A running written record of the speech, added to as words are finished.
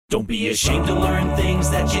Don't be ashamed to learn things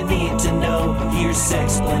that you need to know. Here's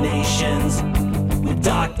Sexplanations with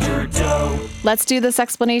Dr. Doe. Let's do this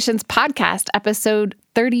Explanations podcast, episode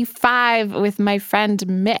 35 with my friend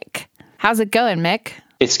Mick. How's it going, Mick?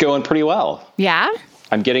 It's going pretty well. Yeah?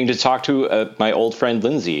 I'm getting to talk to my old friend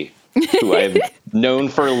Lindsay, who I've known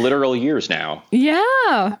for literal years now.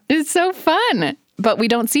 Yeah, it's so fun. But we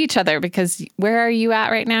don't see each other because where are you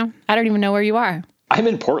at right now? I don't even know where you are. I'm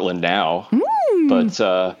in Portland now,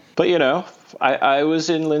 but you know, I was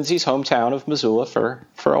in Lindsay's hometown of Missoula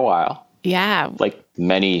for a while. Yeah. Like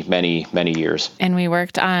many, many, many years. And we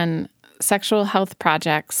worked on sexual health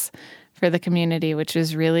projects for the community, which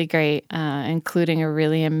was really great, including a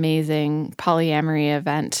really amazing polyamory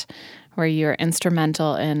event where you're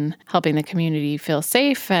instrumental in helping the community feel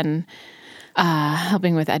safe and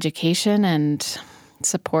helping with education and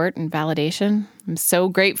support and validation. I'm so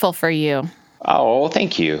grateful for you. Oh,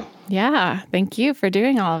 thank you. Yeah, thank you for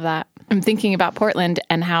doing all of that. I'm thinking about Portland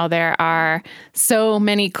and how there are so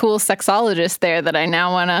many cool sexologists there that I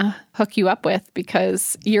now want to hook you up with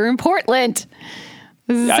because you're in Portland.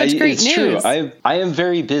 This is such great news. It's true. I am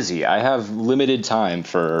very busy. I have limited time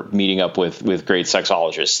for meeting up with great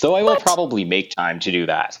sexologists, though I will probably make time to do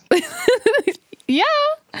that. Yeah,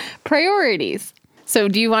 priorities. So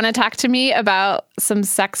do you want to talk to me about some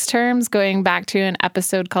sex terms, going back to an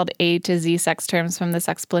episode called A to Z Sex Terms from the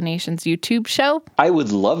Sexplanations YouTube show? I would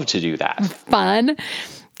love to do that. Fun.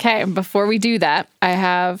 Okay, before we do that, I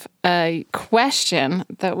have a question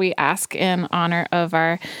that we ask in honor of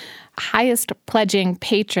our highest pledging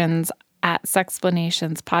patrons at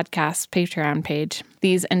Sexplanations podcast Patreon page.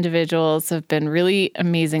 These individuals have been really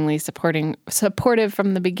amazingly supportive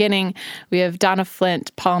from the beginning. We have Donna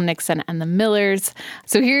Flint, Paul Nixon, and the Millers.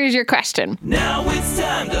 So here's your question. Now it's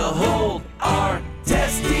time to hold our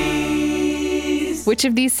testes. Which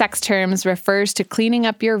of these sex terms refers to cleaning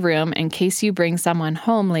up your room in case you bring someone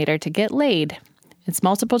home later to get laid? It's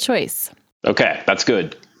multiple choice. Okay, that's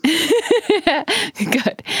good.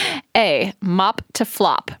 Good. A, mop to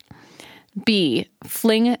flop. B,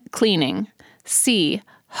 fling cleaning. C,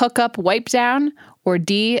 hook up wipe down. Or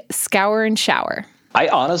D, scour and shower. I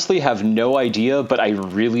honestly have no idea, but I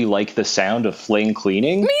really like the sound of fling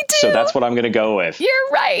cleaning. Me too. So that's what I'm going to go with. You're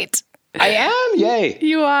right. I am? Yay.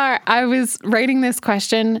 You are. I was writing this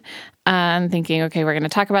question and thinking, okay, we're going to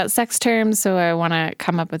talk about sex terms. So I want to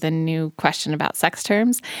come up with a new question about sex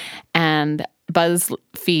terms. And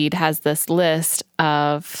BuzzFeed has this list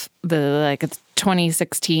of the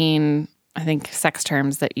 2016, I think, sex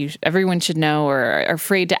terms that everyone should know or are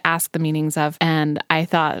afraid to ask the meanings of. And I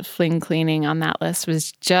thought fling cleaning on that list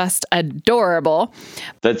was just adorable.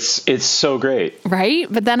 It's so great. Right?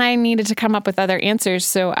 But then I needed to come up with other answers.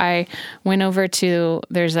 So I went over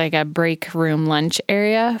there's like a break room lunch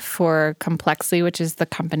area for Complexly, which is the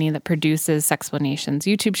company that produces Sexplanations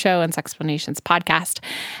YouTube show and Sexplanations podcast.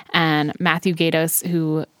 And Matthew Gatos,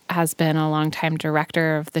 who has been a longtime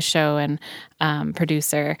director of the show and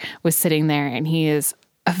producer, was sitting there, and he is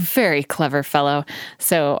a very clever fellow.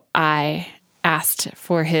 So I asked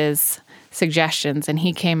for his suggestions, and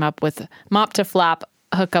he came up with mop to flop,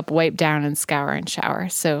 hook up, wipe down, and scour and shower.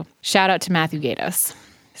 So shout out to Matthew Gatos.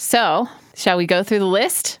 So shall we go through the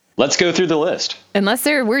list? Let's go through the list. Unless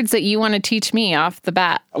there are words that you want to teach me off the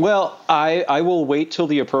bat. Well, I will wait till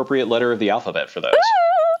the appropriate letter of the alphabet for those.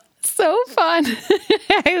 So fun.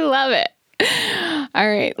 I love it. All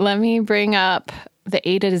right, let me bring up the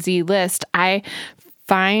A to Z list. I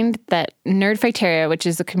find that Nerdfighteria, which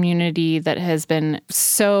is a community that has been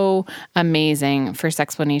so amazing for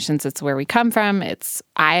Sexplanations, it's where we come from.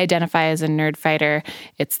 I identify as a nerd fighter.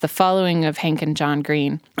 It's the following of Hank and John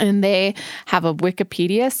Green. And they have a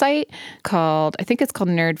Wikipedia site called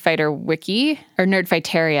Nerdfighter Wiki, or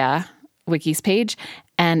Nerdfighteria Wiki's page.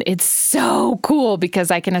 And it's so cool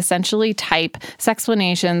because I can essentially type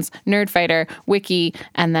Sexplanations, Nerdfighter, Wiki,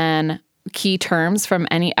 and then key terms from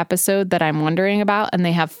any episode that I'm wondering about. And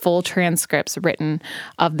they have full transcripts written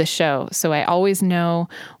of the show. So I always know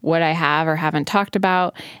what I have or haven't talked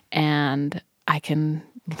about. And I can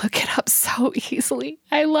look it up so easily.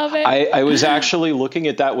 I love it. I was actually looking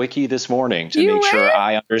at that wiki this morning to make sure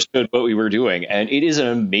I understood what we were doing. And it is an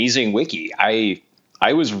amazing wiki.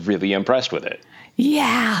 I was really impressed with it.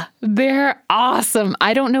 Yeah, they're awesome.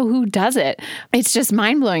 I don't know who does it. It's just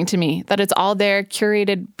mind-blowing to me that it's all there,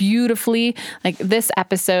 curated beautifully. Like this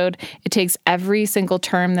episode, it takes every single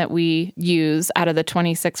term that we use out of the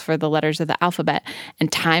 26 for the letters of the alphabet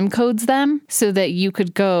and time codes them so that you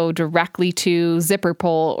could go directly to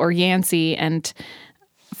Zipperpole or Yancey and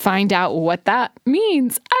find out what that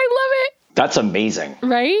means. I love it. That's amazing.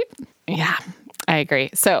 Right? Yeah, I agree.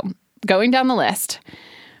 So going down the list,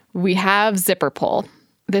 we have zipper pull.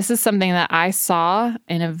 This is something that I saw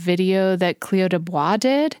in a video that Cleo Dubois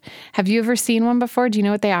did. Have you ever seen one before? Do you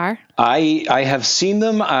know what they are? I have seen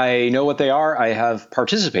them. I know what they are. I have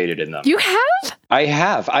participated in them. You have? I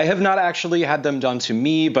have. I have not actually had them done to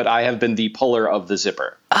me, but I have been the puller of the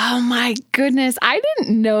zipper. Oh my goodness. I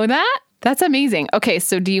didn't know that. That's amazing. Okay,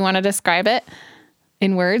 so do you want to describe it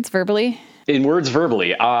in words, verbally? In words,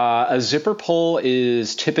 verbally. A zipper pull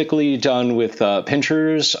is typically done with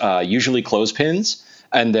pinchers, usually clothespins.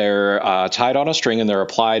 And they're tied on a string and they're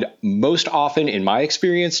applied most often, in my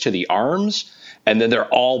experience, to the arms. And then they're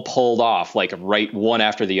all pulled off like right one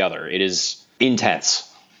after the other. It is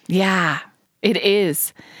intense. Yeah, it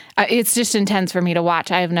is. It's just intense for me to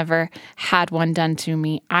watch. I have never had one done to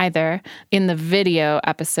me either. In the video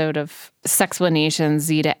episode of Sexplanations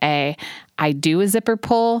Z to A, I do a zipper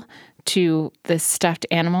pull to this stuffed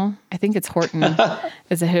animal. I think it's Horton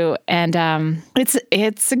is a who. And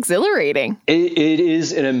it's exhilarating. It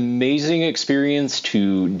is an amazing experience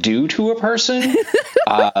to do to a person.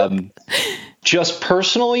 Just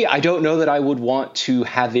personally, I don't know that I would want to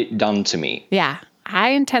have it done to me. Yeah. High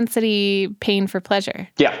intensity pain for pleasure.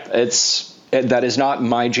 Yeah, that is not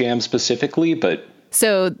my jam specifically, but.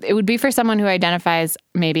 So it would be for someone who identifies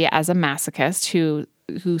maybe as a masochist who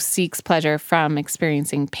seeks pleasure from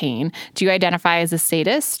experiencing pain. Do you identify as a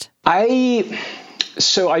sadist?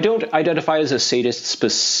 So I don't identify as a sadist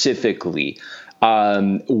specifically.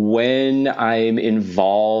 When I'm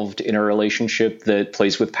involved in a relationship that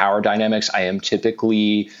plays with power dynamics, I am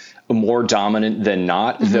typically more dominant than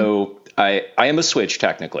not, though I am a switch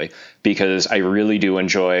technically, because I really do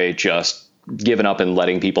enjoy just giving up and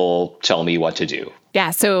letting people tell me what to do.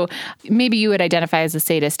 Yeah, so maybe you would identify as a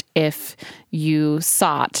sadist if you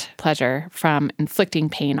sought pleasure from inflicting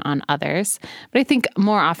pain on others. But I think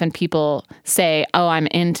more often people say, oh, I'm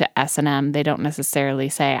into S&M. They don't necessarily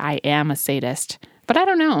say, I am a sadist. But I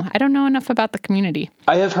don't know. I don't know enough about the community.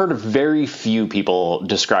 I have heard of very few people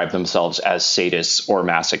describe themselves as sadists or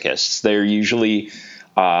masochists. They're usually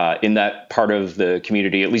in that part of the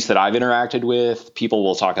community, at least that I've interacted with, people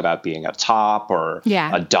will talk about being a top or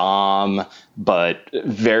a dom, but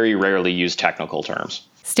very rarely use technical terms.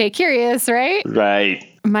 Stay curious, right? Right.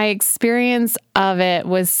 My experience of it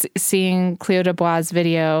was seeing Cleo Dubois'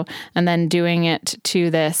 video and then doing it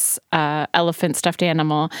to this elephant stuffed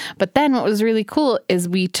animal. But then what was really cool is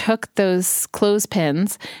we took those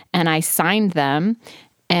clothespins and I signed them.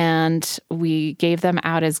 And we gave them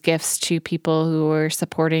out as gifts to people who were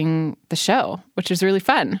supporting the show, which was really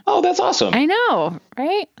fun. Oh, that's awesome. I know,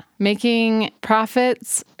 right? Making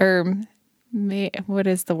profits, or what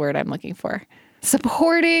is the word I'm looking for?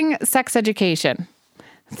 Supporting sex education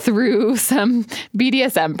through some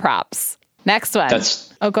BDSM props. Next one.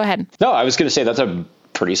 Go ahead. No, I was going to say that's a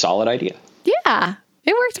pretty solid idea. Yeah,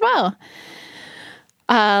 it worked well.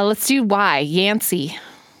 Let's do Y. Yancey.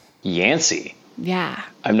 Yancey. Yeah.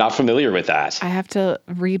 I'm not familiar with that. I have to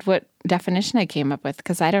read what definition I came up with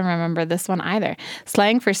because I don't remember this one either.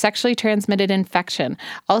 Slang for sexually transmitted infection.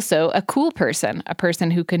 Also, a cool person, a person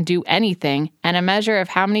who can do anything, and a measure of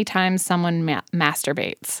how many times someone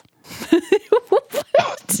masturbates.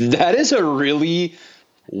 That is a really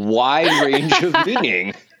wide range of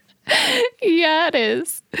meaning. Yeah, it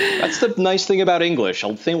is. That's the nice thing about English.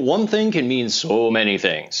 One thing can mean so many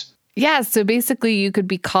things. Yeah, so basically you could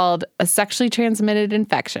be called a sexually transmitted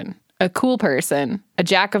infection, a cool person, a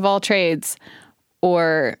jack of all trades,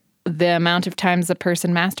 or the amount of times a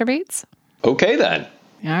person masturbates. Okay, then.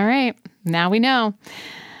 All right. Now we know.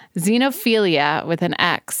 Xenophilia with an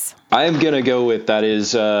X. I am going to go with that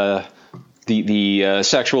is the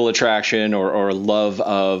sexual attraction or love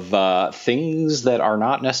of things that are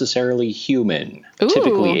not necessarily human,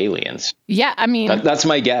 typically aliens. Yeah, I mean... That's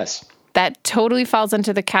my guess. That totally falls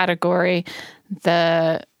into the category.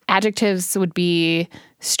 The adjectives would be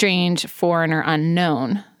strange, foreign, or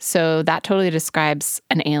unknown. So that totally describes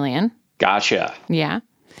an alien. Gotcha. Yeah.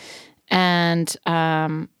 And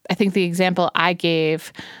I think the example I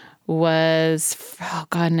gave was, oh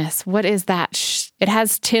goodness, what is that? It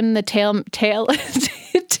has Tim the Toolman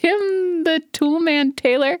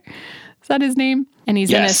Taylor. Is that his name? And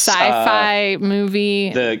he's in a sci-fi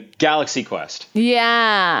movie. The Galaxy Quest.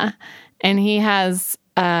 Yeah. And he has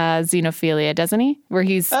xenophilia, doesn't he? Where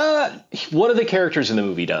he's... one of the characters in the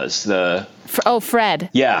movie does.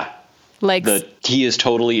 Fred. Yeah. Like... He is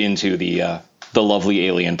totally into the lovely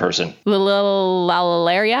alien person. The little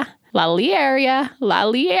Laliaria?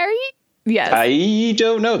 Yes. I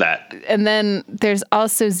don't know that. And then there's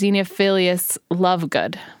also Xenophilius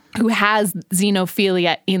Lovegood, who has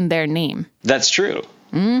xenophilia in their name. That's true.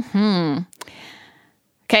 Mm-hmm.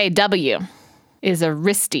 Okay, W. is a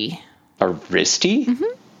wristy. A wristy? Mm-hmm.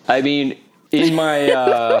 I mean, in my,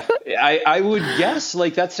 I would guess,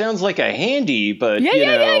 like, that sounds like a handy, but,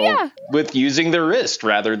 with using the wrist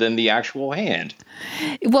rather than the actual hand.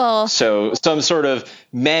 Well, so some sort of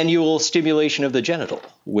manual stimulation of the genital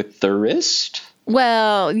with the wrist?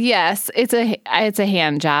 Well, yes, it's a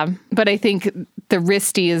hand job, but I think the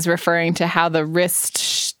wristy is referring to how the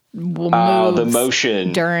wrist will move the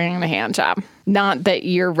motion during the hand job, not that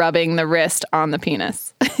you're rubbing the wrist on the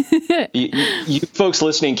penis. You folks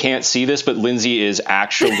listening can't see this, but Lindsay is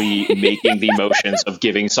actually making the motions of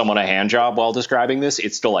giving someone a hand job while describing this.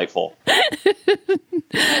 It's delightful.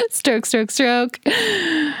 Stroke, stroke, stroke.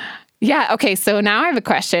 Yeah. Okay. So now I have a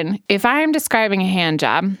question. If I'm describing a hand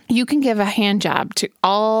job, you can give a hand job to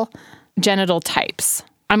all genital types.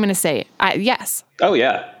 I'm going to say yes. Oh,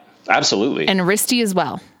 yeah. Absolutely. And wristy as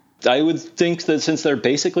well. I would think that since they're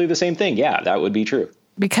basically the same thing, yeah, that would be true.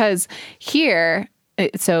 Because here,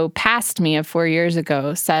 so past me of 4 years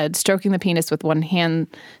ago said stroking the penis with one hand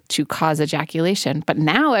to cause ejaculation. But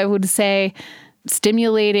now I would say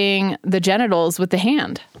stimulating the genitals with the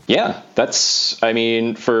hand. Yeah, I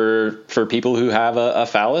mean, for people who have a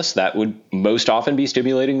phallus, that would most often be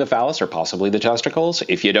stimulating the phallus or possibly the testicles.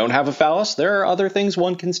 If you don't have a phallus, there are other things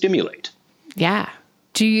one can stimulate. Yeah.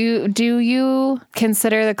 Do you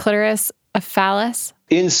consider the clitoris a phallus?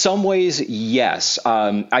 In some ways, yes.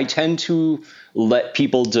 I tend to let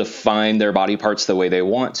people define their body parts the way they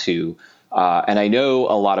want to. And I know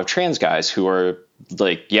a lot of trans guys who are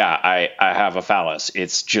like, yeah, I have a phallus.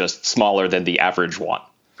 It's just smaller than the average one.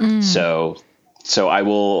 Mm. So I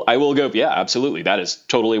will go, yeah, absolutely. That is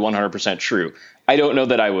totally 100% true. I don't know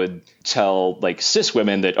that I would tell like cis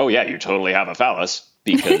women that, oh yeah, you totally have a phallus,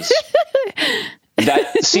 because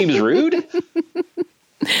that seems rude.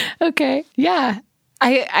 Okay. Yeah.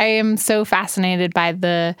 I am so fascinated by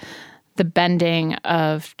the bending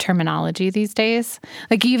of terminology these days.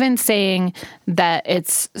 Like even saying that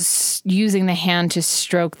it's using the hand to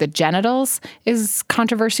stroke the genitals is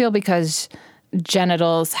controversial because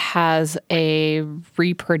genitals has a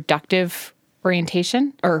reproductive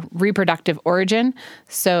orientation or reproductive origin.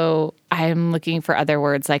 So I'm looking for other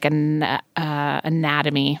words like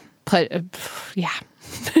anatomy.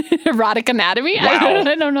 Erotic anatomy? Wow. I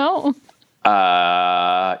don't know.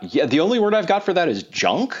 Yeah, the only word I've got for that is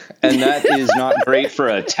junk, and that is not great for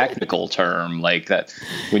a technical term like that.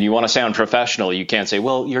 When you want to sound professional, you can't say,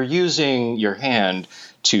 well, you're using your hand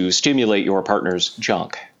to stimulate your partner's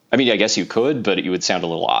junk. I mean, I guess you could, but it would sound a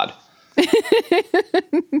little odd.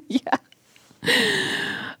 Yeah.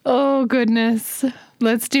 Oh, goodness.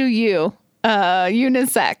 Let's do you.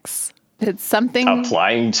 Unisex. It's something...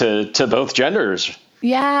 Applying to both genders.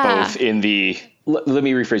 Yeah. Both in the... Let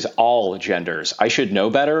me rephrase, all genders. I should know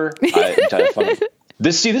better.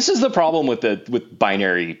 This is the problem with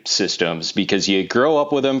binary systems, because you grow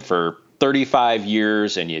up with them for 35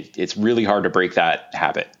 years and it's really hard to break that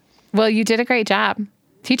habit. Well, you did a great job.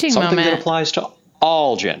 Teaching Something moment. That applies to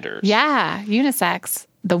all genders. Yeah, unisex.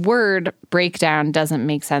 The word breakdown doesn't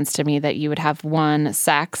make sense to me that you would have one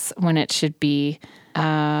sex when it should be,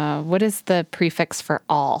 what is the prefix for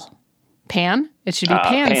all? Pan? It should be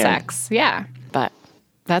pansex. Pan. Yeah, but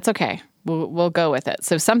that's okay. We'll go with it.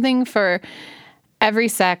 So something for every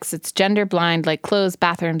sex. It's gender blind, like clothes,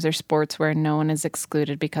 bathrooms, or sports where no one is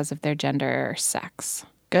excluded because of their gender or sex.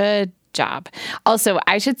 Good job. Also,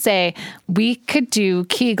 I should say we could do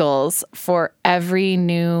Kegels for every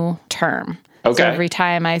new term. Okay. So every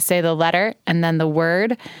time I say the letter and then the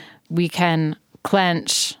word, we can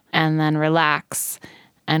clench and then relax.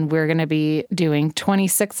 And we're going to be doing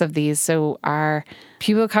 26 of these. So our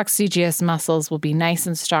pubococcygeus muscles will be nice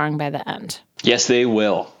and strong by the end. Yes, they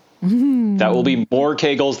will. Mm. That will be more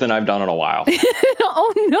Kegels than I've done in a while.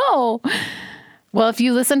 Oh, no. Well, if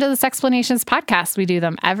you listen to the Sexplanations podcast, we do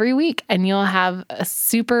them every week and you'll have a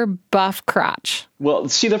super buff crotch. Well,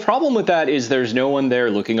 see, the problem with that is there's no one there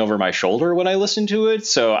looking over my shoulder when I listen to it.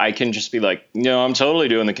 So I can just be like, no, I'm totally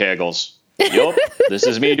doing the Kegels. Yup, this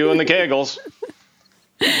is me doing the Kegels.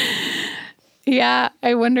 Yeah,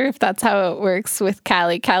 I wonder if that's how it works with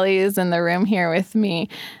Callie. Callie is in the room here with me,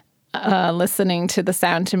 listening to the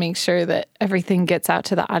sound to make sure that everything gets out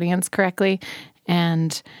to the audience correctly.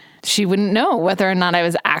 And she wouldn't know whether or not I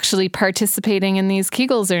was actually participating in these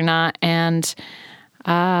Kegels or not. And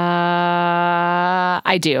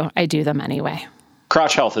I do them anyway.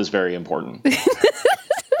 Crotch health is very important.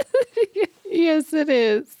 Yes, it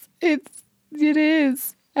is. It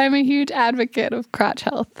is. I'm a huge advocate of crotch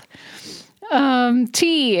health.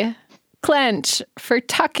 T, clench for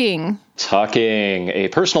tucking. Tucking, a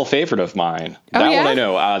personal favorite of mine. That one I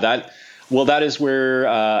know. Well, that is where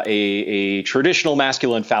a traditional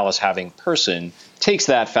masculine phallus-having person takes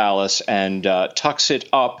that phallus and tucks it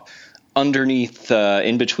up underneath,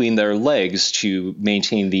 in between their legs to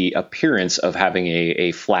maintain the appearance of having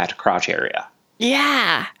a flat crotch area.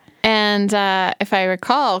 Yeah. And if I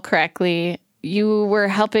recall correctly, you were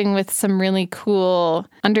helping with some really cool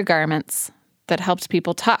undergarments that helped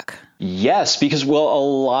people tuck. Yes, because, well, a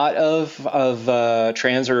lot of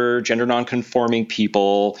trans or gender nonconforming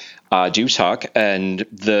people do tuck, and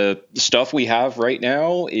the stuff we have right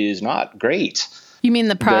now is not great. You mean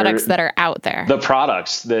the products that are out there? The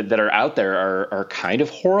products that are out there are kind of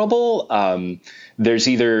horrible. There's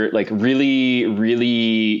either like really,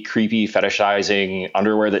 really creepy fetishizing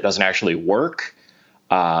underwear that doesn't actually work.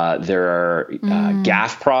 There are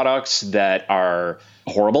gaff products that are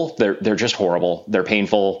horrible. They're just horrible. They're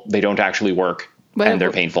painful. They don't actually work. And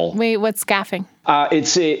they're painful. Wait, what's gaffing?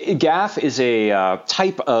 Gaff is a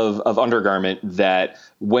type of undergarment that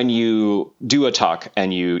when you do a tuck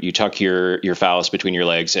and you tuck your phallus between your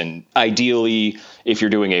legs, and ideally, if you're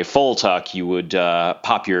doing a full tuck, you would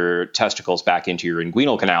pop your testicles back into your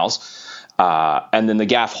inguinal canals, and then the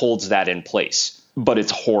gaff holds that in place. But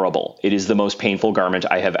it's horrible. It is the most painful garment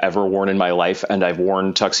I have ever worn in my life, and I've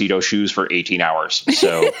worn tuxedo shoes for 18 hours.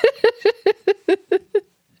 So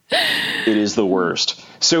it is the worst.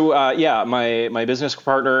 So my business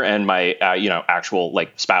partner and my actual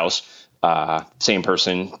like spouse, same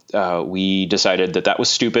person, we decided that was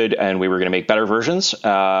stupid, and we were going to make better versions.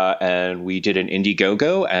 And we did an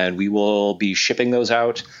Indiegogo, and we will be shipping those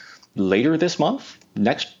out later this month,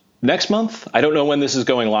 next month. I don't know when this is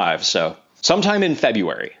going live, so sometime in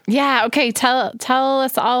February. Yeah. Okay. Tell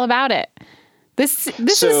us all about it. This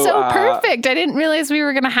is so perfect. I didn't realize we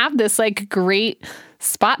were going to have this like great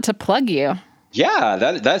spot to plug you. Yeah,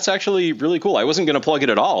 that's actually really cool. I wasn't going to plug it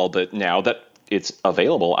at all, but now that it's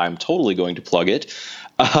available, I'm totally going to plug it.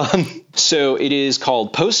 So it is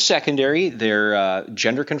called Post-Secondary. They're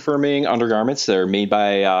gender confirming undergarments. They're made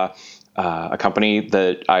by a company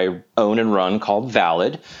that I own and run called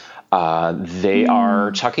Valid. They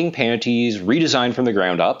are tucking panties redesigned from the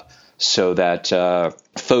ground up so that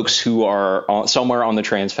folks who are somewhere on the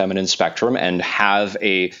trans feminine spectrum and have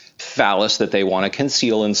a phallus that they want to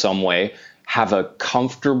conceal in some way have a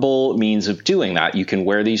comfortable means of doing that. You can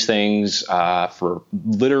wear these things for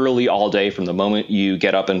literally all day from the moment you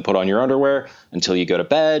get up and put on your underwear until you go to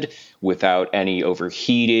bed without any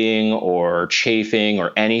overheating or chafing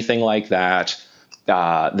or anything like that.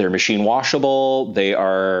 They're machine washable. They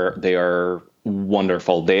are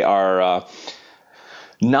wonderful. They are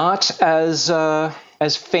not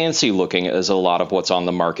as fancy looking as a lot of what's on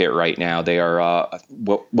the market right now. They are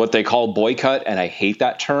what they call boy cut, and I hate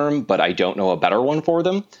that term, but I don't know a better one for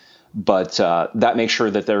them. But that makes sure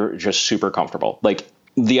that they're just super comfortable. Like,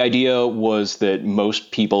 the idea was that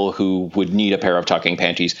most people who would need a pair of tucking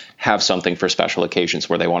panties have something for special occasions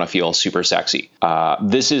where they want to feel super sexy.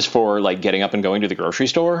 This is for like getting up and going to the grocery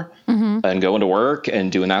store and going to work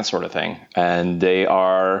and doing that sort of thing. And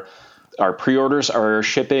our pre-orders are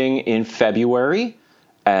shipping in February,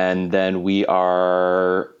 and then we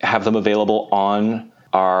have them available on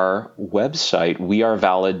our website,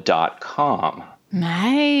 wearevalid.com.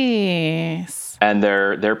 Nice. And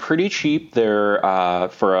they're pretty cheap. They're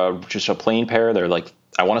for just a plain pair, they're like,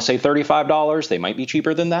 I want to say $35. They might be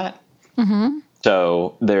cheaper than that. Mm-hmm.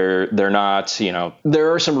 So they're not,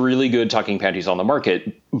 there are some really good tucking panties on the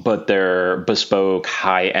market, but they're bespoke,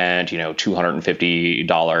 high end,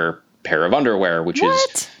 $250 pair of underwear, which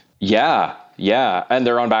is yeah. And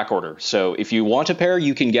they're on back order. So if you want a pair,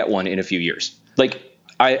 you can get one in a few years. Like,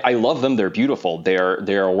 I love them. They're beautiful.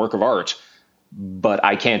 They're a work of art. But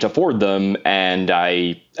I can't afford them, and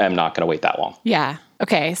I am not going to wait that long. Yeah.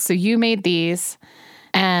 Okay. So you made these,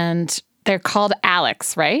 and they're called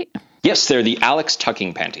Alex, right? Yes, they're the Alex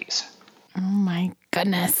tucking panties. Oh, my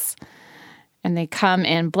goodness. And they come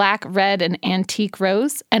in black, red, and antique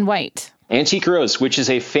rose, and white. Antique rose, which is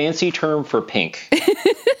a fancy term for pink.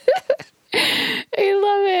 I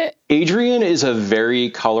love it. Adrian is a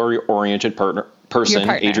very color-oriented person.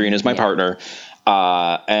 Adrian is my partner.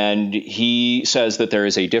 And he says that there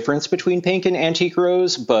is a difference between pink and antique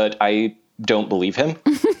rose, but I don't believe him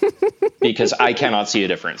because I cannot see a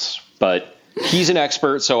difference. But he's an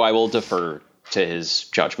expert, so I will defer to his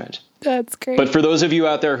judgment. That's great. But for those of you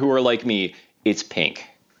out there who are like me, it's pink.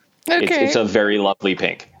 Okay. It's a very lovely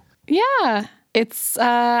pink. Yeah. It's,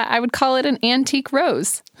 I would call it an antique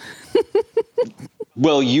rose.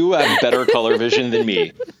 Well, you have better color vision than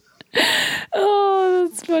me. Oh,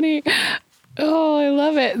 that's funny. Oh, I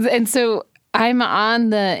love it. And so I'm on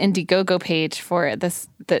the Indiegogo page for this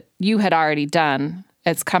that you had already done.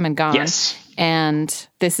 It's come and gone. Yes. And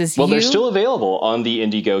this is Well, you. they're still available on the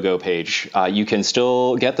Indiegogo page. You can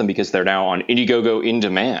still get them because they're now on Indiegogo in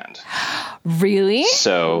demand. Really?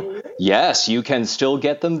 So, yes, you can still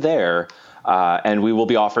get them there. And we will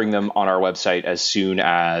be offering them on our website as soon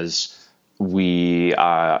as we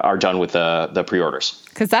are done with the pre-orders.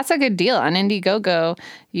 Because that's a good deal. On Indiegogo,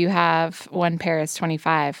 you have one pair is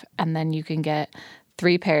 $25, and then you can get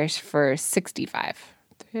 3 pairs for $65.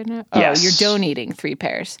 Oh, Yes. you're donating 3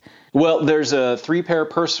 pairs. Well, there's a 3-pair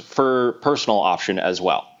for personal option as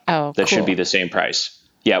well. Oh, that should cool. be the same price.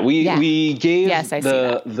 Yeah, we gave Yes, I see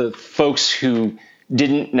that. the folks who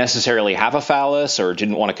didn't necessarily have a phallus or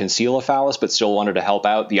didn't want to conceal a phallus but still wanted to help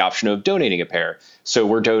out the option of donating a pair. So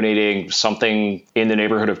we're donating something in the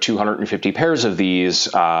neighborhood of 250 pairs of these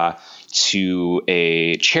to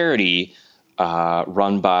a charity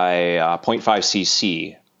run by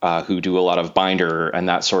 0.5cc. Who do a lot of binder and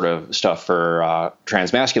that sort of stuff for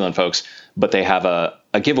transmasculine folks, but they have a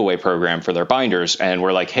giveaway program for their binders. And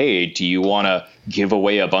we're like, hey, do you want to give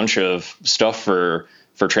away a bunch of stuff for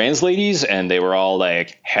trans ladies? And they were all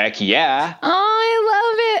like, heck yeah. Oh, I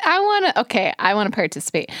love it. I want to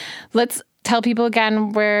participate. Let's tell people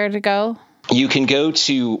again where to go. You can go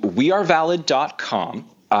to wearevalid.com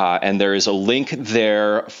and there is a link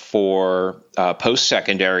there for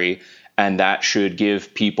post-secondary. And that should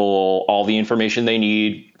give people all the information they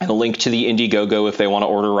need and a link to the Indiegogo if they want to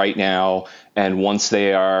order right now. And once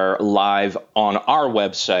they are live on our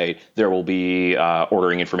website, there will be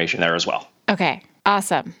ordering information there as well. Okay,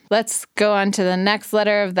 awesome. Let's go on to the next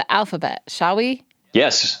letter of the alphabet, shall we?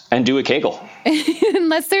 Yes, and do a Kegel.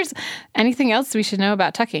 Unless there's anything else we should know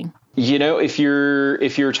about tucking. You know, if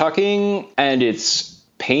you're tucking and it's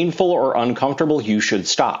painful or uncomfortable, you should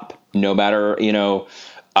stop. No matter,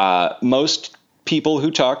 most people who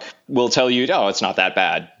tuck will tell you, oh, it's not that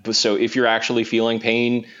bad. So if you're actually feeling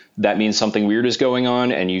pain, that means something weird is going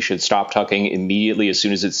on, and you should stop tucking immediately as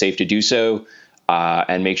soon as it's safe to do so,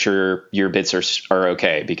 and make sure your bits are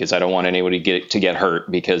okay, because I don't want anybody to get hurt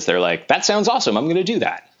because they're like, that sounds awesome, I'm going to do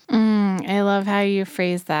that. I love how you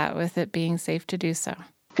phrase that with it being safe to do so.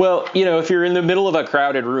 Well, if you're in the middle of a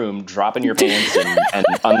crowded room, dropping your pants and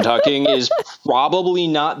untucking is probably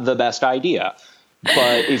not the best idea.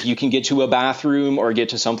 But if you can get to a bathroom or get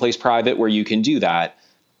to someplace private where you can do that,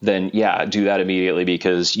 then yeah, do that immediately,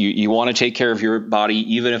 because you want to take care of your body,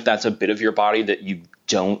 even if that's a bit of your body that you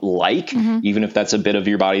don't like, even if that's a bit of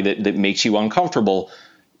your body that makes you uncomfortable.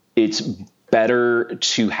 It's better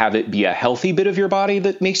to have it be a healthy bit of your body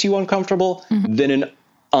that makes you uncomfortable than an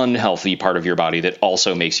unhealthy part of your body that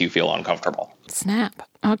also makes you feel uncomfortable. Snap.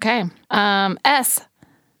 Okay. S.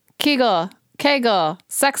 Kegel,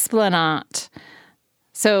 Sexplanat.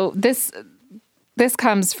 So this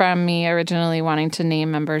comes from me originally wanting to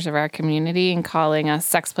name members of our community and calling us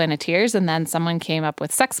Sexplaneteers, and then someone came up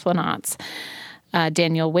with Sexplanats.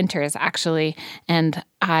 Daniel Winters, actually, and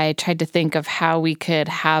I tried to think of how we could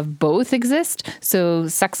have both exist. So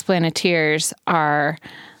Sexplaneteers are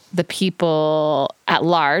the people at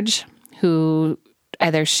large who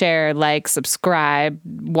either share, like, subscribe,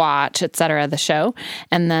 watch, etc. the show,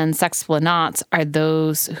 and then Sexplanats are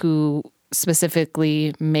those who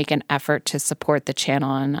specifically make an effort to support the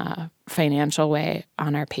channel in a financial way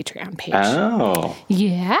on our Patreon page. Oh.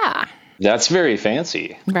 Yeah. That's very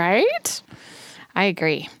fancy. Right? I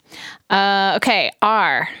agree. Okay,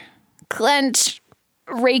 R. Clench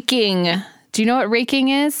raking. Do you know what raking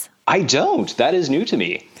is? I don't. That is new to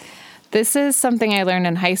me. This is something I learned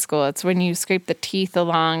in high school. It's when you scrape the teeth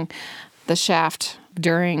along the shaft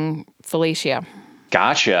during fellatio.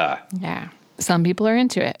 Gotcha. Yeah. Some people are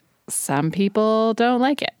into it. Some people don't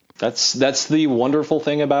like it. That's the wonderful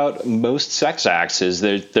thing about most sex acts is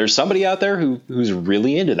there's somebody out there who's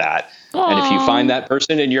really into that. Aww. And if you find that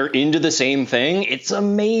person and you're into the same thing, it's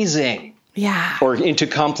amazing. Yeah. Or into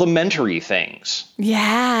complementary things.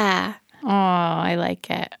 Yeah. Oh, I like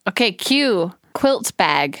it. Okay, Q. Quilt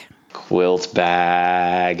bag. Quilt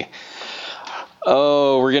bag.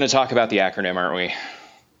 Oh, we're going to talk about the acronym, aren't we?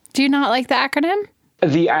 Do you not like the acronym?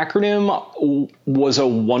 The acronym was a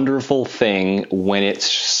wonderful thing when it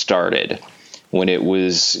started, when it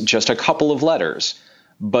was just a couple of letters.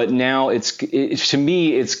 But now to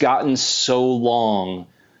me, it's gotten so long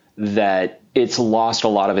that it's lost a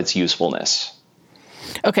lot of its usefulness.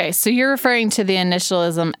 Okay, so you're referring to the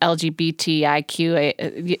initialism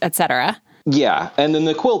LGBTIQ, etc. Yeah, and then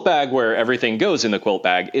the quilt bag, where everything goes in the quilt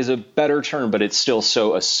bag, is a better term, but it's still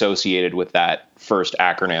so associated with that first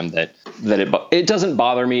acronym that it doesn't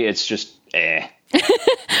bother me. It's just,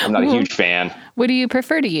 I'm not a huge fan. What do you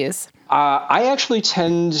prefer to use? I actually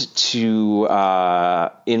tend to,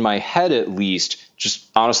 in my head at least, just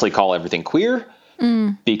honestly call everything queer.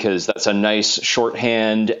 Because that's a nice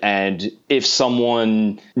shorthand. And if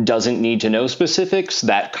someone doesn't need to know specifics,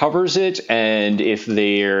 that covers it. And if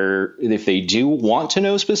they do want to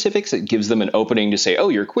know specifics, it gives them an opening to say, oh,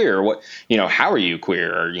 you're queer. What, how are you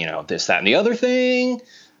queer? Or, this, that, and the other thing.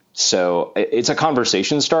 So it's a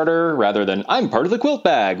conversation starter rather than I'm part of the quilt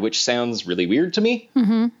bag, which sounds really weird to me.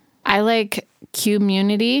 Mm-hmm. I like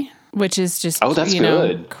community, which is just,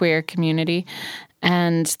 good. Queer community.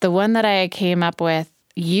 And the one that I came up with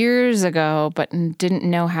years ago, but didn't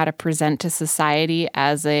know how to present to society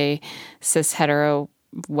as a cis hetero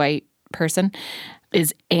white person,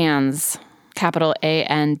 is ANDS, capital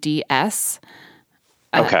ANDS.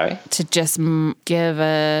 Okay. To just give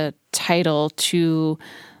a title to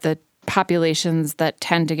the populations that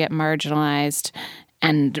tend to get marginalized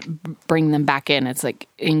and bring them back in. It's like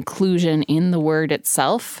inclusion in the word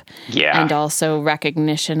itself. Yeah. And also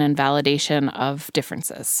recognition and validation of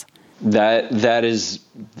differences. That is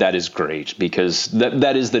great, because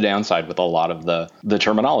that is the downside with a lot of the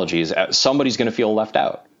terminologies. Somebody's going to feel left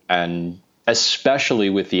out. And especially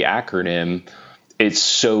with the acronym, it's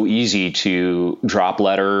so easy to drop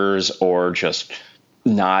letters or just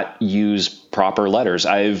not use proper letters.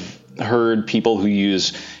 I've heard people who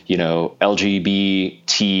use, LGBTQA,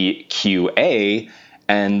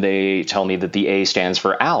 and they tell me that the A stands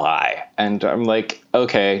for ally. And I'm like,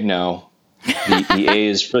 okay, no. The A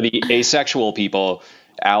is for the asexual people.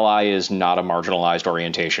 Ally is not a marginalized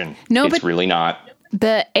orientation. No, it's but really not.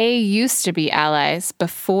 The A used to be allies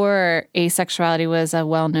before asexuality was a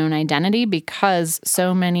well-known identity, because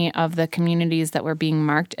so many of the communities that were being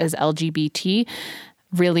marked as LGBT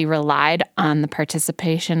really relied on the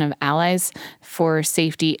participation of allies for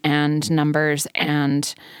safety and numbers,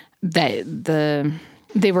 and they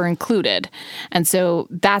were included. And so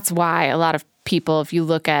that's why a lot of people, if you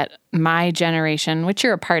look at my generation, which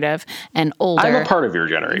you're a part of, and older. I'm a part of your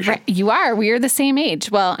generation. Right, you are. We are the same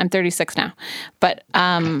age. Well, I'm 36 now, but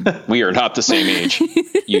we are not the same age.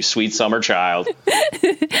 You sweet summer child.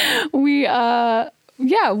 We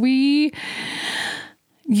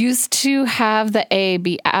used to have the A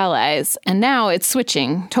be allies, and now it's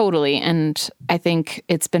switching totally. And I think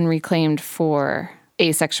it's been reclaimed for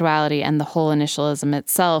asexuality, and the whole initialism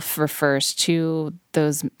itself refers to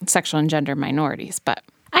those sexual and gender minorities. But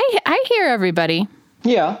I hear everybody.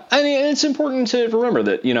 Yeah, I mean, it's important to remember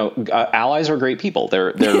that, allies are great people.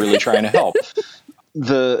 They're really trying to help.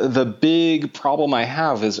 The big problem I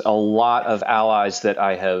have is a lot of allies that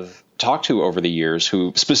I have talked to over the years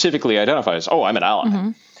who specifically identify as, oh, I'm an ally.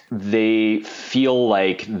 Mm-hmm. They feel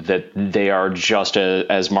like that they are just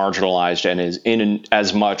as marginalized and is in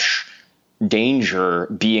as much danger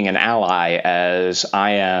being an ally as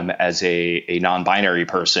I am as a non-binary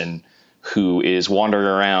person who is wandering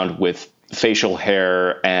around with facial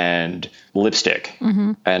hair and lipstick.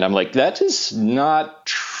 Mm-hmm. And I'm like, that is not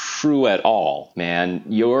true at all, man.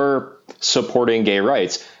 You're supporting gay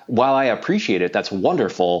rights. While I appreciate it, that's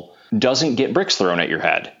wonderful, doesn't get bricks thrown at your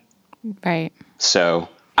head. Right. So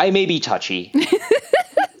I may be touchy.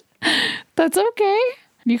 That's okay.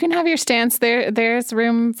 You can have your stance. There's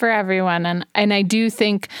room for everyone. And I do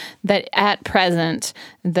think that at present,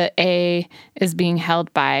 the A is being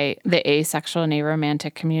held by the asexual and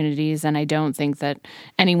aromantic communities. And I don't think that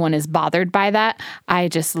anyone is bothered by that. I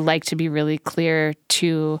just like to be really clear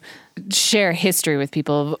to share history with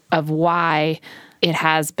people of why it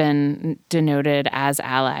has been denoted as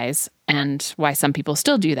allies and why some people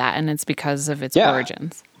still do that. And it's because of its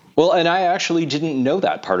origins. Well, and I actually didn't know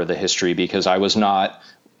that part of the history because I was not,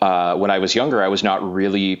 when I was younger, I was not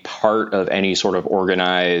really part of any sort of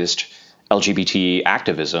organized LGBT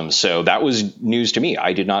activism. So that was news to me.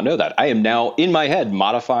 I did not know that. I am now, in my head,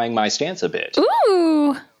 modifying my stance a bit.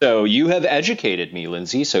 Ooh. So you have educated me,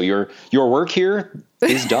 Lindsay. So your work here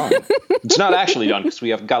is done. It's not actually done because we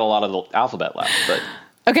have got a lot of the alphabet left. But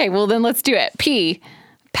okay, well then let's do it. P,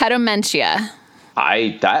 pedomentia.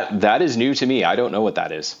 That is new to me. I don't know what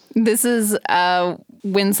that is. This is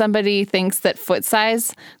when somebody thinks that foot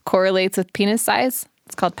size correlates with penis size.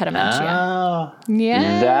 It's called pedomentia. Oh,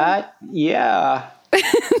 yeah. Yeah.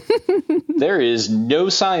 There is no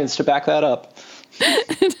science to back that up.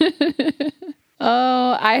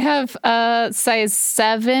 Oh, I have size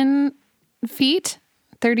 7 feet,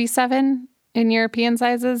 37 in European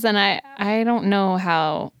sizes, and I don't know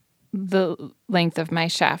how the length of my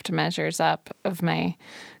shaft measures up of my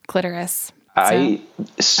clitoris. So I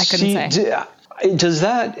couldn't say. is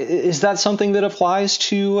that something that applies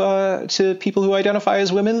to people who identify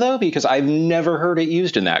as women, though? Because I've never heard it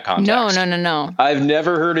used in that context. No. I've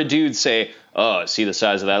never heard a dude say, "Oh, see the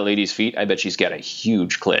size of that lady's feet? I bet she's got a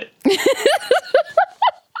huge clit."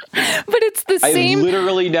 But it's the same. I've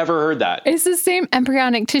literally never heard that. It's the same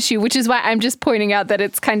embryonic tissue, which is why I'm just pointing out that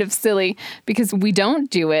it's kind of silly because we don't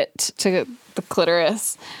do it to the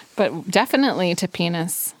clitoris, but definitely to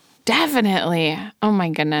penis. Definitely. Oh my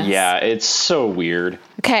goodness. Yeah, it's so weird.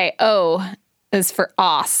 Okay. O is for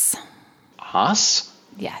os. Os?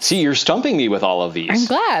 Yes. See, you're stumping me with all of these. I'm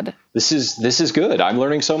glad. This is good. I'm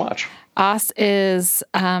learning so much. Os is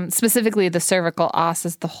specifically the cervical os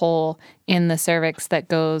is the hole in the cervix that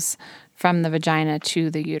goes from the vagina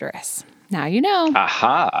to the uterus. Now you know.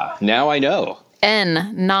 Aha. Now I know.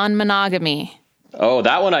 N, non-monogamy. Oh,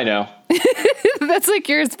 that one I know. That's like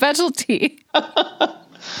your specialty.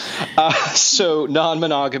 So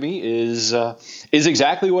non-monogamy is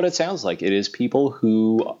exactly what it sounds like. It is people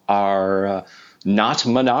who are not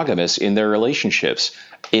monogamous in their relationships.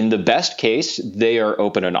 In the best case, they are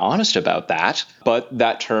open and honest about that, but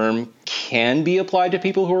that term can be applied to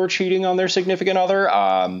people who are cheating on their significant other.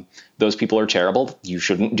 Those people are terrible. You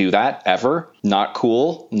shouldn't do that ever. Not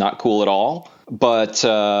cool at all. But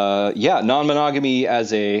non-monogamy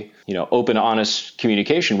as a open, honest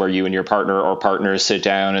communication where you and your partner or partners sit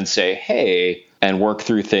down and say, hey, and work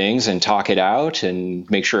through things and talk it out and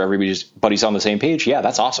make sure everybody's on the same page. Yeah,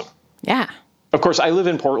 that's awesome. Yeah. Of course, I live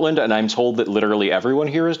in Portland, and I'm told that literally everyone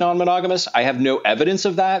here is non-monogamous. I have no evidence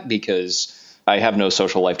of that because I have no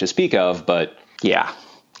social life to speak of. But yeah,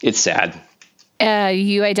 it's sad.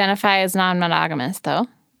 You identify as non-monogamous, though.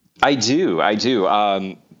 I do.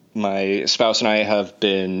 My spouse and I have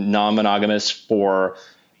been non-monogamous for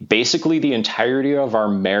basically the entirety of our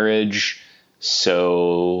marriage.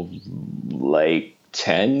 So like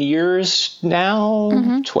 10 years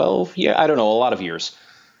now, 12. Yeah, I don't know, a lot of years.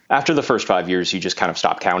 After the first 5 years, you just kind of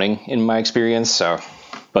stop counting, in my experience. So,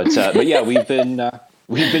 but yeah, we've been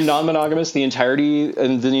non-monogamous the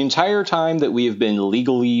entire time that we have been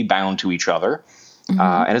legally bound to each other,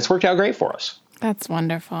 and it's worked out great for us. That's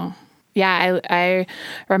wonderful. Yeah, I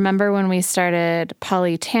remember when we started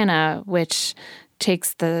Polytana, which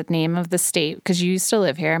takes the name of the state, because you used to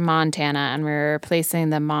live here, Montana, and we're replacing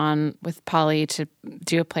the mon with poly to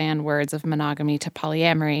do a play on words of monogamy to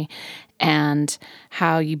polyamory, and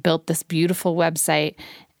how you built this beautiful website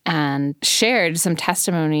and shared some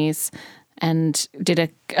testimonies and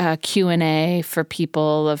did a Q&A for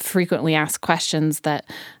people of frequently asked questions that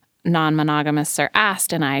non-monogamists are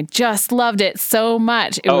asked, and I just loved it so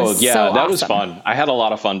much. It was so awesome. That was fun. I had a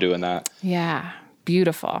lot of fun doing that. Yeah,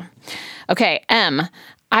 beautiful. Okay, M.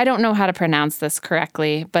 I don't know how to pronounce this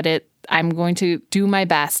correctly, but I'm going to do my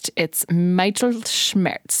best. It's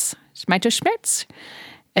Mittelschmerz. Mittelschmerz?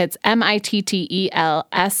 It's Mittelschmerz.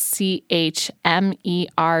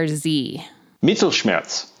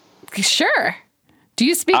 Mittelschmerz. Sure. Do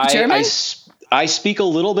you speak German? I speak a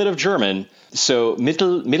little bit of German. So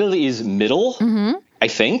middle is middle, I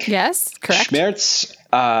think. Yes, correct. Schmerz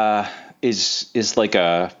is like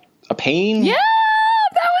a pain. Yeah,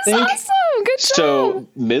 that was awesome. Good job. So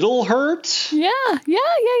middle hurt? Yeah.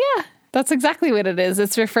 That's exactly what it is.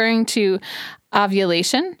 It's referring to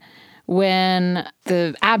ovulation when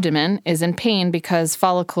the abdomen is in pain because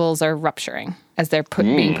follicles are rupturing as they're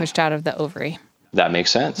being pushed out of the ovary. That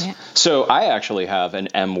makes sense. Yeah. So I actually have an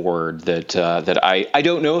M word that I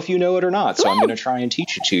don't know if you know it or not, so I'm going to try and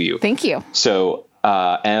teach it to you. Thank you. So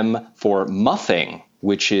M for muffing,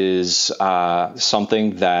 which is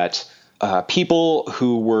something that people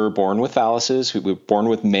who were born with phalluses, who were born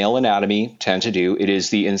with male anatomy tend to do. It is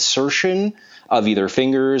the insertion of either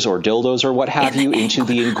fingers or dildos or what have you into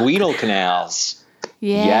the inguinal canals.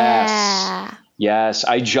 Yeah. Yes.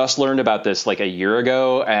 I just learned about this like a year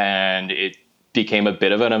ago, and it became a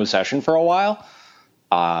bit of an obsession for a while.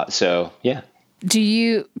 So, yeah. Do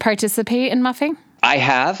you participate in muffing? I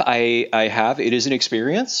have. I have. It is an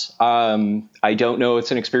experience. I don't know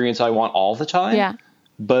it's an experience I want all the time. Yeah.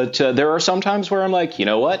 But there are some times where I'm like, you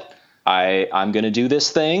know what? I'm going to do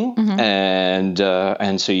this thing. And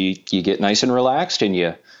so you get nice and relaxed and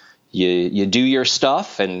you do your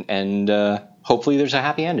stuff and hopefully there's a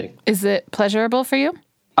happy ending. Is it pleasurable for you?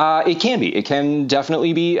 It can be. It can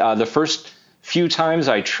definitely be. The first few times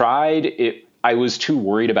I tried it, I was too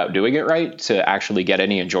worried about doing it right to actually get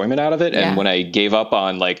any enjoyment out of it. And when I gave up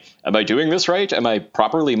on like, am I doing this right? Am I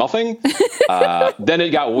properly muffing? Then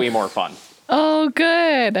it got way more fun. Oh,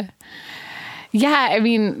 good. Yeah, I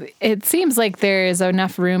mean, it seems like there's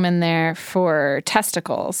enough room in there for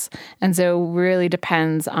testicles. And so it really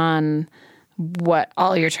depends on what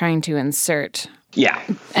all you're trying to insert. Yeah.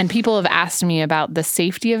 And people have asked me about the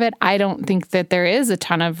safety of it. I don't think that there is a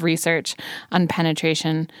ton of research on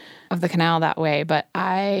penetration of the canal that way, but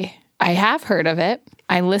I have heard of it.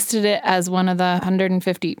 I listed it as one of the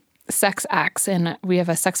 150 sex acts, and we have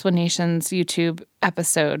a Sexplanations YouTube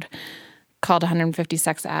episode called 150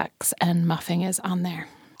 Sex Acts, and muffing is on there.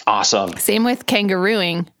 Awesome. Same with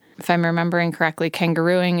kangarooing. If I'm remembering correctly,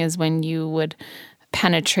 kangarooing is when you would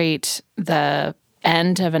penetrate the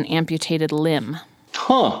end of an amputated limb.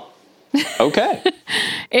 Huh. Okay.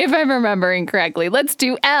 If I'm remembering correctly. Let's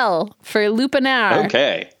do L for lupanar.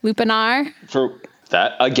 Okay. Lupanar. For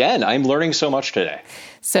that, again, I'm learning so much today.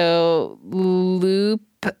 So loop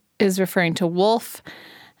is referring to wolf,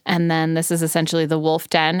 and then this is essentially the wolf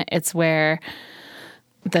den. It's where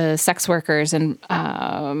the sex workers in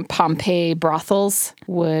Pompeii brothels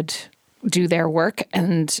would do their work,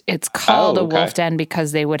 and it's called a wolf den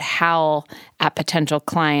because they would howl at potential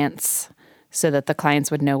clients so that the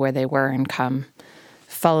clients would know where they were and come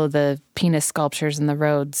follow the penis sculptures in the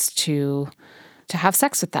roads to have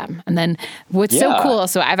sex with them. And then what's so cool,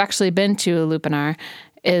 so I've actually been to a lupanar,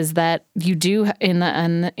 is that you do in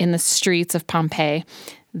the streets of Pompeii,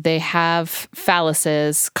 they have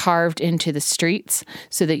phalluses carved into the streets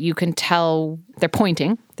so that you can tell they're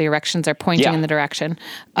pointing. The erections are pointing in the direction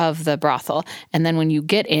of the brothel. And then when you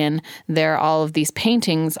get in, there are all of these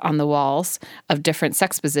paintings on the walls of different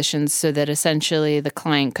sex positions so that essentially the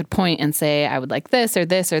client could point and say, I would like this or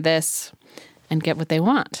this or this, and get what they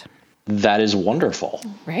want. That is wonderful.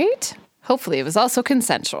 Right? Hopefully it was also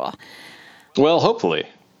consensual. Well, hopefully.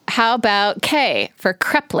 How about K for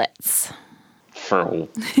creplets? For what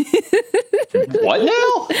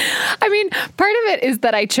now? I mean, part of it is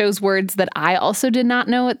that I chose words that I also did not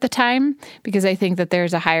know at the time, because I think that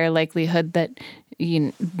there's a higher likelihood that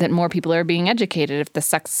that more people are being educated. If the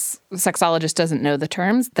sexologist doesn't know the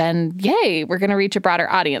terms, then yay, we're going to reach a broader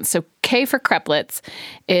audience. So K for creplets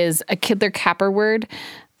is a Kidler-Capper word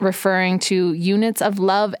referring to units of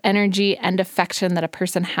love, energy, and affection that a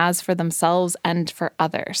person has for themselves and for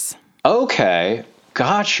others. Okay,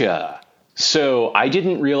 gotcha. So I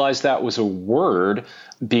didn't realize that was a word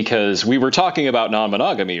because we were talking about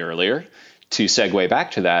non-monogamy earlier. To segue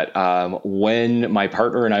back to that, when my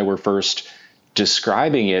partner and I were first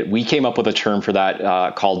describing it, we came up with a term for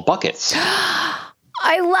that called buckets.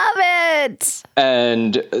 I love it.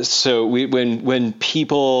 And so when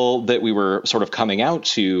people that we were sort of coming out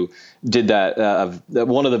to did that,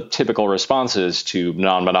 one of the typical responses to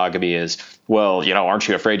non-monogamy is, well, aren't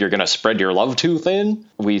you afraid you're going to spread your love too thin?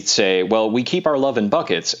 We'd say, well, we keep our love in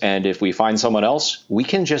buckets. And if we find someone else, we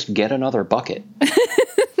can just get another bucket.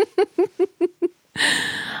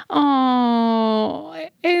 Oh,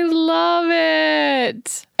 I love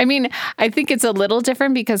it. I mean, I think it's a little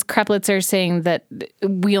different because creplets are saying that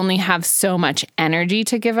we only have so much energy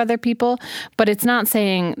to give other people, but it's not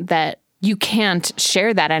saying that you can't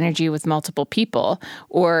share that energy with multiple people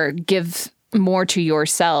or give more to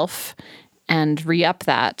yourself and re-up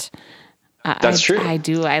that. That's true. I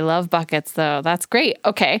do. I love buckets, though. That's great.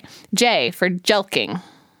 Okay. J for jelking.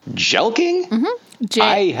 Jelking? Mm-hmm. J.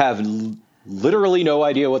 I have literally no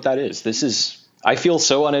idea what that is. I feel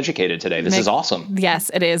so uneducated today. This is awesome. Yes,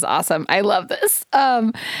 it is awesome. I love this.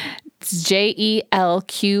 It's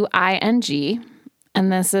Jelqing,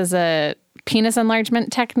 and this is a penis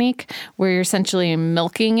enlargement technique where you're essentially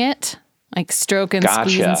milking it, like stroke and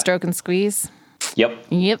squeeze and stroke and squeeze. Yep.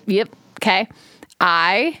 Okay.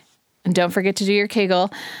 And don't forget to do your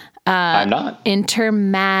Kegel. I'm not.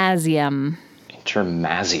 Intermasium.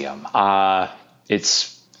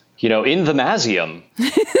 It's, in the masium.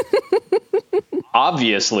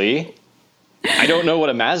 Obviously. I don't know what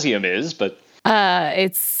a masium is, but.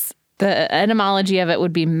 It's the etymology of it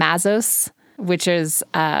would be mazos, which is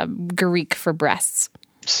Greek for breasts.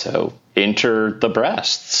 So enter the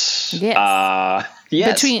breasts. Yes.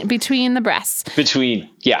 Yes. Between the breasts.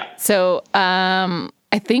 Yeah. So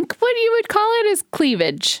I think what you would call it is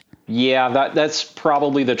cleavage. Yeah, that's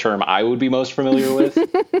probably the term I would be most familiar with.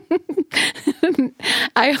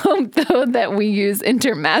 I hope, though, that we use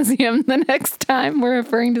intermasium the next time we're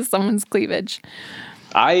referring to someone's cleavage.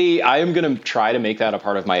 I am going to try to make that a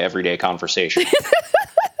part of my everyday conversation.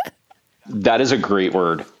 That is a great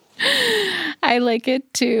word. I like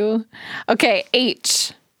it, too. Okay,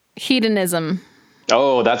 H, hedonism.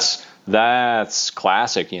 Oh, that's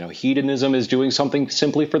classic. Hedonism is doing something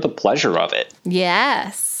simply for the pleasure of it.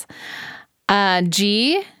 Yes.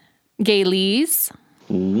 G, gaylese.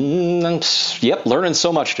 Yep, learning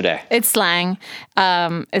so much today. It's slang.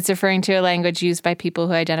 It's referring to a language used by people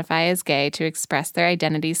who identify as gay to express their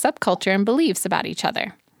identity, subculture, and beliefs about each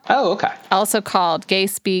other. Oh, okay. Also called gay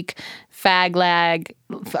speak, faglag,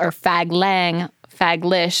 or faglang,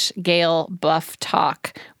 faglish, Gael buff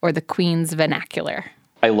talk, or the Queen's vernacular.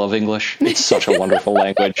 I love English. It's such a wonderful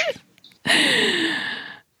language.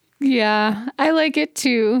 Yeah, I like it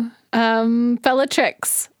too.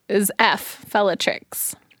 Fellatrix is F,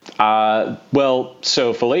 Fellatrix. Well,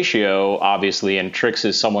 so fellatio, obviously, and trix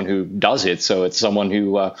is someone who does it. So it's someone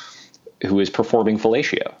who is performing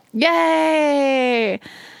fellatio. Yay!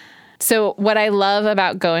 So what I love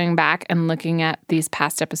about going back and looking at these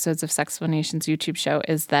past episodes of Sexplanations YouTube show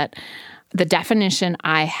is that the definition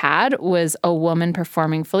I had was a woman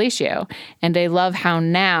performing fellatio. And I love how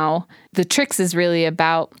now the tricks is really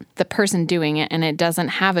about the person doing it, and it doesn't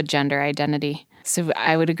have a gender identity. So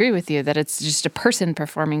I would agree with you that it's just a person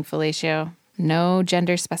performing fellatio. No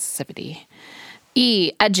gender specificity.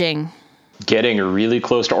 E, edging. Getting really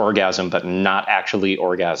close to orgasm, but not actually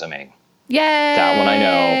orgasming. Yay! That one I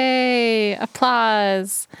know.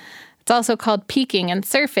 Applause. It's also called peeking and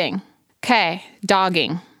surfing. Okay,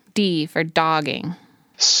 dogging. D for dogging.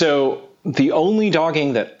 So the only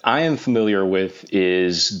dogging that I am familiar with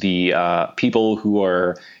is the people who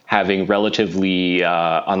are having relatively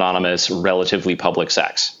anonymous, relatively public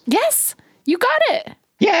sex. Yes, you got it.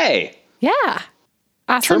 Yay! Yeah.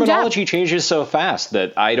 Awesome Terminology job. changes so fast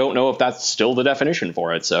that I don't know if that's still the definition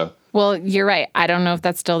for it. So, Well, you're right. I don't know if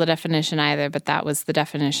that's still the definition either, but that was the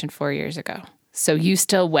definition 4 years ago. So you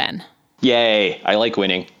still win. yay! I like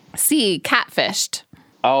winning. C, catfished.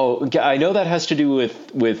 Oh, I know that has to do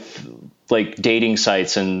with like dating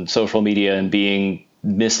sites and social media and being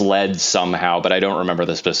misled somehow, but I don't remember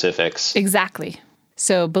the specifics. Exactly.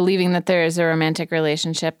 So believing that there is a romantic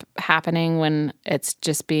relationship happening when it's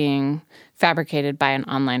just being fabricated by an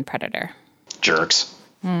online predator. Jerks.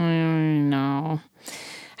 No.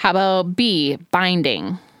 How about B,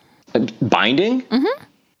 binding? Binding? Mm-hmm.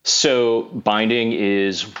 So binding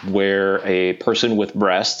is where a person with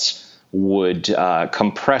breasts would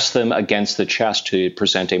compress them against the chest to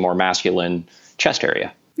present a more masculine chest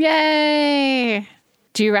area. Yay!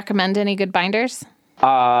 Do you recommend any good binders?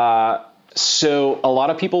 So a lot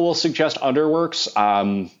of people will suggest Underworks.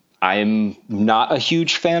 I'm not a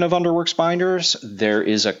huge fan of Underworks binders. There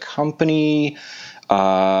is a company,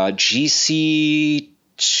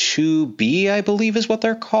 GC2B, I believe is what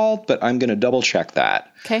they're called, but I'm going to double check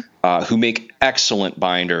that. Okay. Who make excellent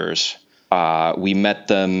binders. We met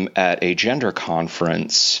them at a gender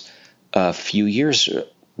conference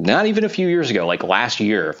not even a few years ago, like last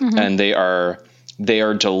year. Mm-hmm. And they are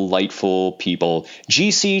delightful people.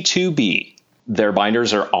 GC2B, their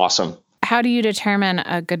binders are awesome. How do you determine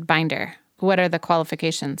a good binder? What are the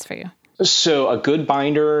qualifications for you? So a good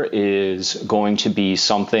binder is going to be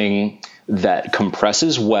something that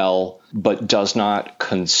compresses well, but does not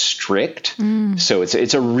constrict. So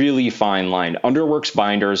it's a really fine line. Underworks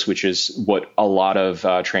binders, which is what a lot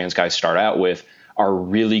of trans guys start out with, are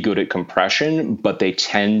really good at compression, but they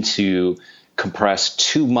tend to compress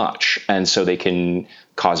too much. And so they can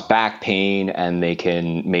cause back pain and they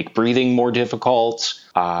can make breathing more difficult.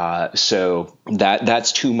 So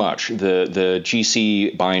that's too much. The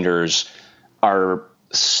GC binders are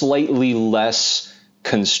slightly less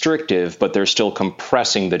constrictive, but they're still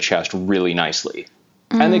compressing the chest really nicely.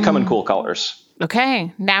 And they come in cool colors.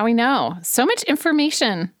 Okay, now we know. So much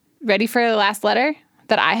information. Ready for the last letter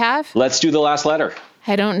that I have? Let's do the last letter.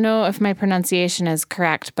 I don't know if my pronunciation is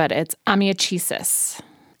correct, but it's amyachesis.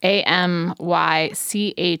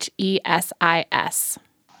 AMYCHESIS.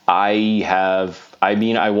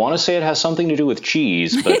 I want to say it has something to do with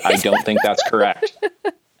cheese, but I don't think that's correct.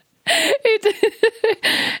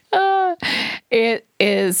 It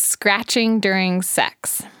is scratching during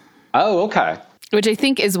sex. Oh, okay. Which I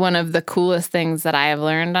think is one of the coolest things that I have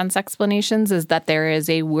learned on Sexplanations is that there is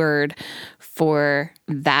a word for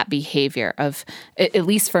that behavior of, at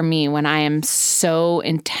least for me, when I am so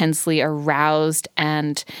intensely aroused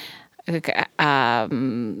and very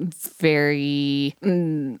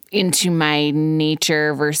into my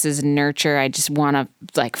nature versus nurture, I just want to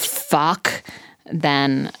like fuck,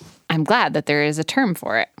 then I'm glad that there is a term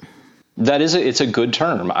for it. It's a good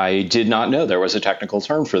term. I did not know there was a technical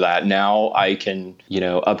term for that. Now I can,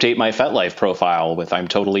 update my FetLife profile with I'm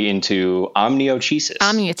totally into amniochesis.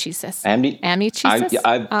 Amniochesis. Amniochesis?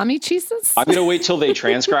 Amniochesis? I'm going to wait till they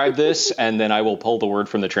transcribe this and then I will pull the word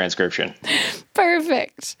from the transcription.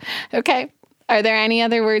 Perfect. Okay. Are there any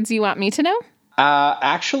other words you want me to know?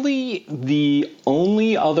 Actually, the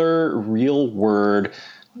only other real word,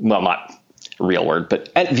 well, not real word,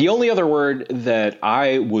 but the only other word that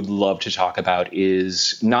I would love to talk about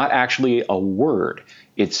is not actually a word.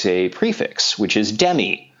 It's a prefix, which is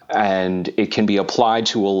demi. And it can be applied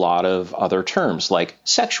to a lot of other terms like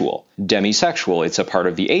sexual, demisexual. It's a part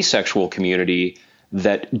of the asexual community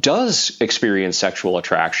that does experience sexual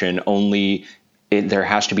attraction, only there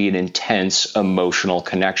has to be an intense emotional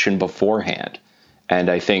connection beforehand. And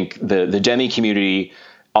I think the demi community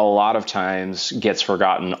a lot of times gets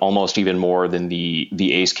forgotten almost even more than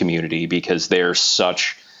the ace community, because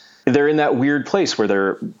they're in that weird place where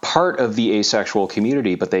they're part of the asexual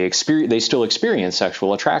community, but they still experience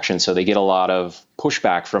sexual attraction. So they get a lot of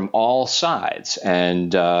pushback from all sides.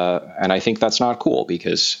 And I think that's not cool,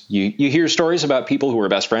 because you hear stories about people who were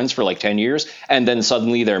best friends for like 10 years and then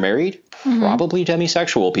suddenly they're married. Mm-hmm. Probably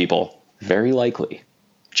demisexual people. Very likely.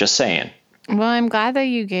 Just saying. Well, I'm glad that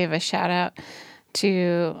you gave a shout out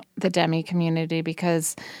to the demi community,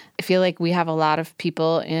 because I feel like we have a lot of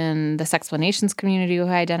people in the Sexplanations community who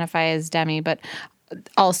identify as demi, but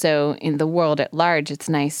also in the world at large, it's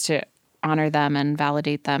nice to honor them and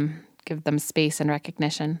validate them, give them space and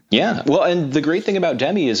recognition. Yeah. Well, and the great thing about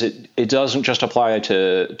demi is it doesn't just apply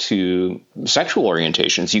to sexual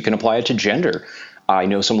orientations. You can apply it to gender. I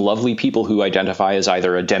know some lovely people who identify as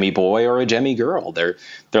either a demi boy or a demi girl. They're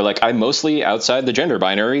like, I'm mostly outside the gender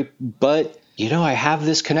binary, but I have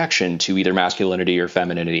this connection to either masculinity or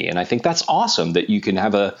femininity. And I think that's awesome that you can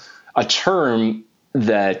have a term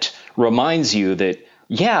that reminds you that,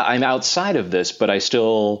 yeah, I'm outside of this, but I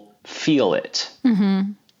still feel it.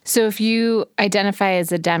 Mm-hmm. So if you identify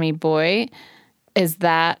as a demi boy, is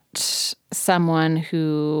that someone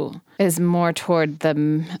who is more toward the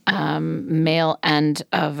male end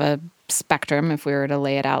of a spectrum, if we were to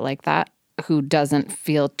lay it out like that, who doesn't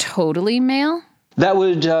feel totally male? That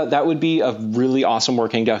would be a really awesome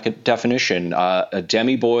working definition. A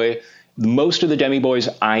demi boy, most of the demi boys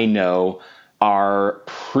I know are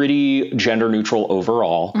pretty gender neutral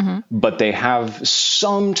overall, mm-hmm. but they have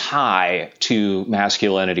some tie to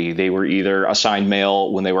masculinity. They were either assigned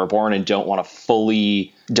male when they were born and don't want to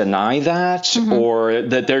fully deny that, mm-hmm. or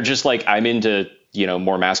that they're just like, I'm into,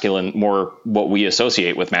 more masculine, more what we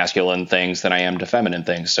associate with masculine things than I am to feminine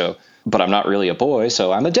things. So, but I'm not really a boy,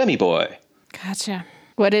 so I'm a demi boy. Gotcha.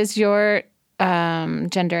 What is your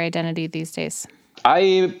gender identity these days?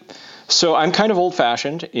 So I'm kind of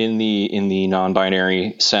old-fashioned in the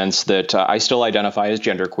non-binary sense that I still identify as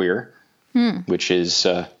genderqueer, which is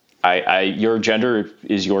your gender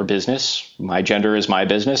is your business. My gender is my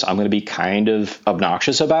business. I'm going to be kind of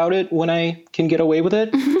obnoxious about it when I can get away with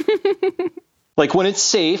it. Like when it's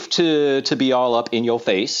safe to be all up in your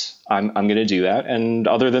face, I'm going to do that. And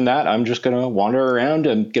other than that, I'm just going to wander around.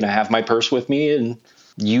 I'm going to have my purse with me and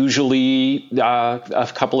usually a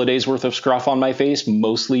couple of days worth of scruff on my face,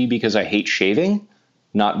 mostly because I hate shaving,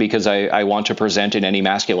 not because I want to present in any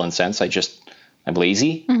masculine sense. I'm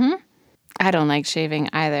lazy. Mm-hmm. I don't like shaving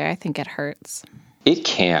either. I think it hurts. It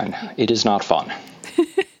can. It is not fun.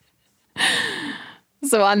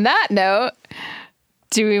 So on that note,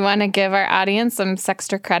 do we want to give our audience some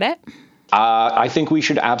Sexter credit? I think we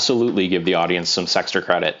should absolutely give the audience some Sexter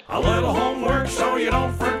credit. A little homework so you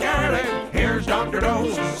don't forget it. Here's Dr.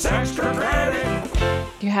 Doe's Sexter credit.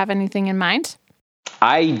 Do you have anything in mind?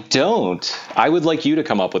 I don't. I would like you to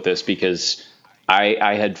come up with this because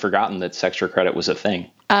I had forgotten that Sexter credit was a thing.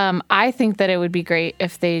 I think that it would be great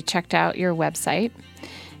if they checked out your website.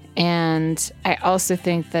 And I also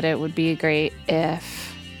think that it would be great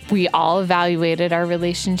if we all evaluated our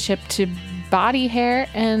relationship to body hair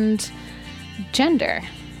and gender.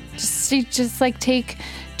 Just like take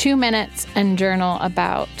 2 minutes and journal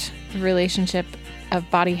about the relationship of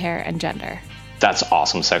body hair and gender. That's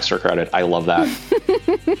awesome Sexter credit. I love that.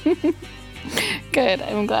 Good.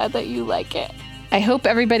 I'm glad that you like it. I hope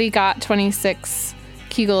everybody got 26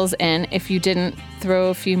 Kegels in. If you didn't, throw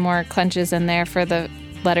a few more clenches in there for the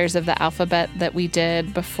letters of the alphabet that we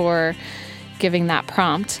did before giving that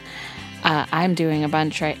prompt. I'm doing a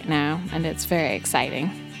bunch right now, and it's very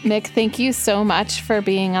exciting. Mick, thank you so much for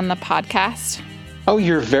being on the podcast. Oh,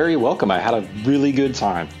 you're very welcome. I had a really good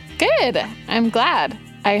time. Good. I'm glad.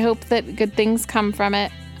 I hope that good things come from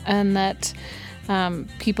it and that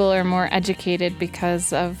people are more educated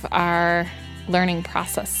because of our learning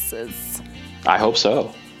processes. I hope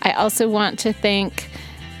so. I also want to thank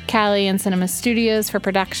Callie and Cinema Studios for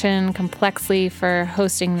production, Complexly for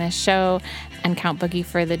hosting this show, and Count Boogie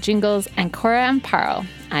for the jingles, and Cora Amparo.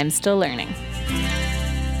 I'm still learning.